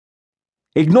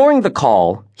Ignoring the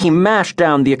call, he mashed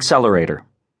down the accelerator.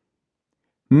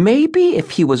 Maybe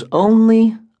if he was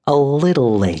only a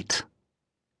little late.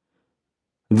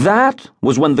 That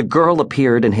was when the girl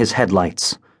appeared in his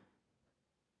headlights.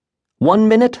 1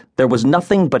 minute, there was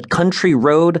nothing but country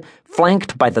road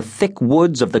flanked by the thick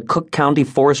woods of the Cook County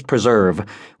Forest Preserve,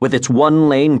 with its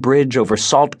one-lane bridge over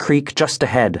Salt Creek just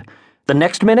ahead. The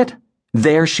next minute,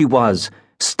 there she was,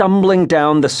 stumbling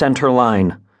down the center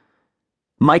line.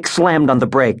 Mike slammed on the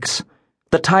brakes.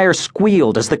 The tire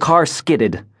squealed as the car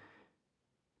skidded.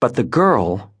 But the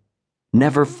girl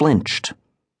never flinched.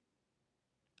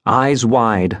 Eyes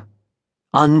wide,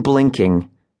 unblinking,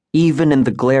 even in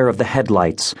the glare of the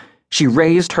headlights, she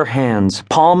raised her hands,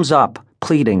 palms up,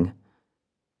 pleading.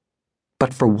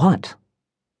 But for what?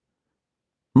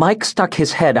 Mike stuck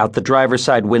his head out the driver's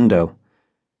side window.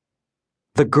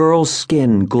 The girl's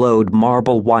skin glowed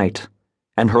marble white,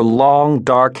 and her long,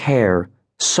 dark hair,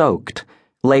 soaked,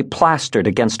 lay plastered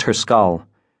against her skull.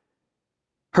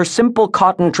 Her simple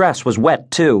cotton dress was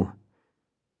wet, too.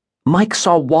 Mike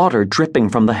saw water dripping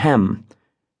from the hem.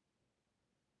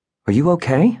 "Are you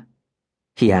okay?"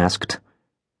 he asked.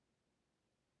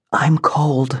 "I'm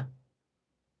cold."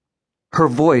 Her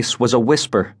voice was a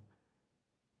whisper.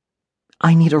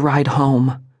 "I need a ride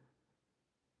home."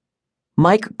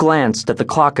 Mike glanced at the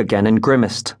clock again and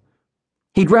grimaced.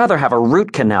 He'd rather have a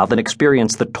root canal than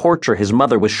experience the torture his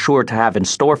mother was sure to have in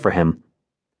store for him.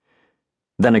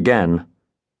 Then again,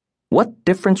 what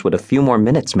difference would a few more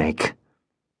minutes make?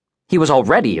 He was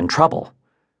already in trouble.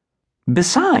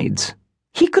 Besides,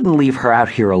 he couldn't leave her out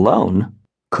here alone,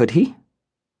 could he?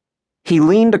 He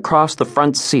leaned across the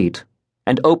front seat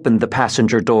and opened the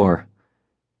passenger door.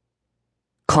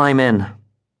 "Climb in."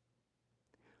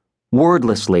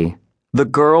 Wordlessly, the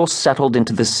girl settled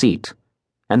into the seat,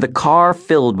 and the car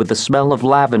filled with the smell of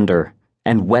lavender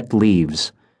and wet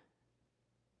leaves.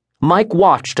 Mike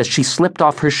watched as she slipped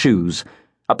off her shoes,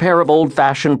 a pair of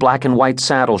old-fashioned black and white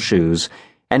saddle shoes,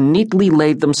 and neatly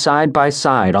laid them side by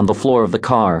side on the floor of the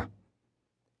car.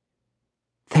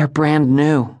 "They're brand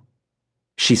new,"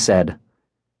 she said.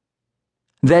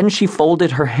 Then she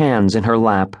folded her hands in her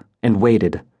lap and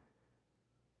waited.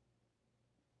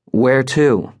 "Where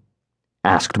to?"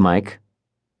 asked Mike.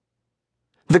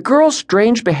 The girl's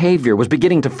strange behavior was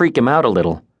beginning to freak him out a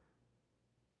little.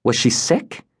 Was she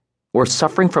sick? Or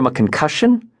suffering from a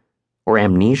concussion? Or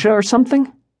amnesia or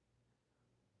something?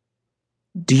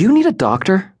 "Do you need a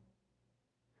doctor?"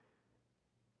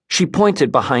 She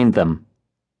pointed behind them.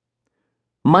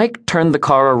 Mike turned the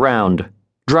car around,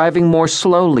 driving more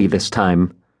slowly this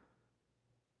time.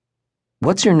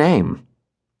 "What's your name?"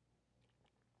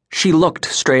 She looked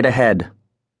straight ahead.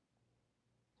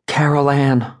 "Carol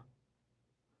Ann."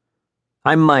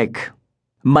 "I'm Mike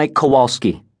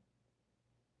Kowalski."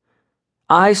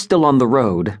 Eyes still on the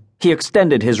road, he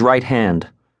extended his right hand.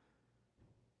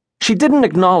 She didn't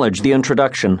acknowledge the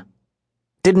introduction,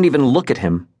 didn't even look at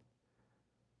him.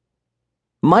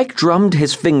 Mike drummed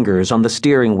his fingers on the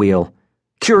steering wheel,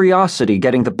 curiosity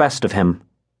getting the best of him.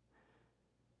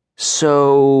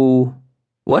 "So,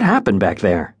 what happened back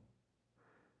there?"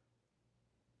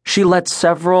 She let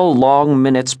several long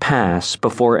minutes pass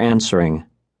before answering.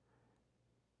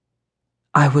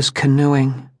 "I was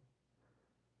canoeing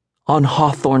on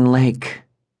Hawthorne Lake."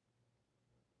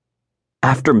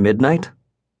 "After midnight?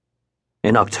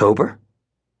 In October?"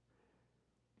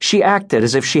 She acted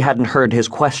as if she hadn't heard his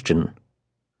question.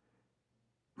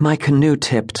 "My canoe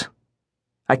tipped.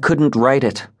 I couldn't right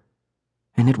it,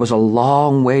 and it was a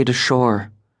long way to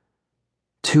shore.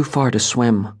 Too far to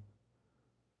swim.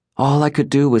 All I could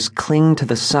do was cling to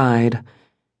the side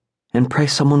and pray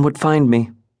someone would find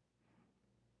me.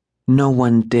 No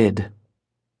one did."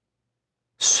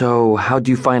 "So, how'd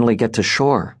you finally get to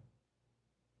shore?"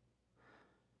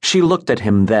 She looked at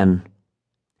him then,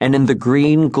 and in the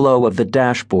green glow of the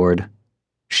dashboard,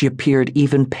 she appeared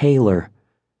even paler,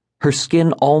 her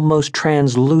skin almost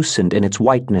translucent in its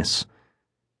whiteness.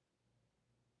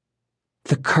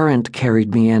 "The current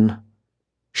carried me in,"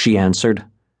 she answered,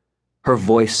 her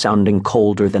voice sounding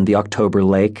colder than the October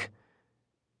lake.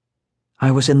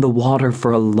 "I was in the water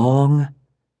for a long,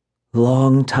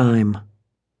 long time."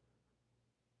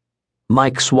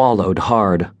 Mike swallowed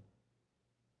hard.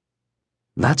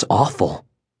 "That's awful."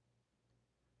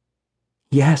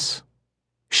 "Yes,"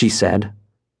 she said.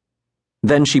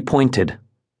 Then she pointed.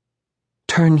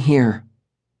 "Turn here."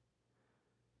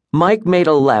 Mike made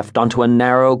a left onto a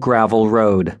narrow gravel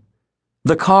road.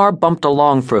 The car bumped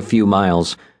along for a few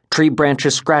miles, tree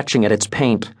branches scratching at its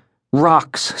paint,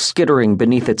 rocks skittering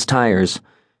beneath its tires.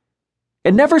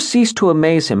 It never ceased to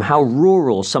amaze him how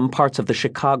rural some parts of the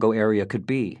Chicago area could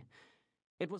be.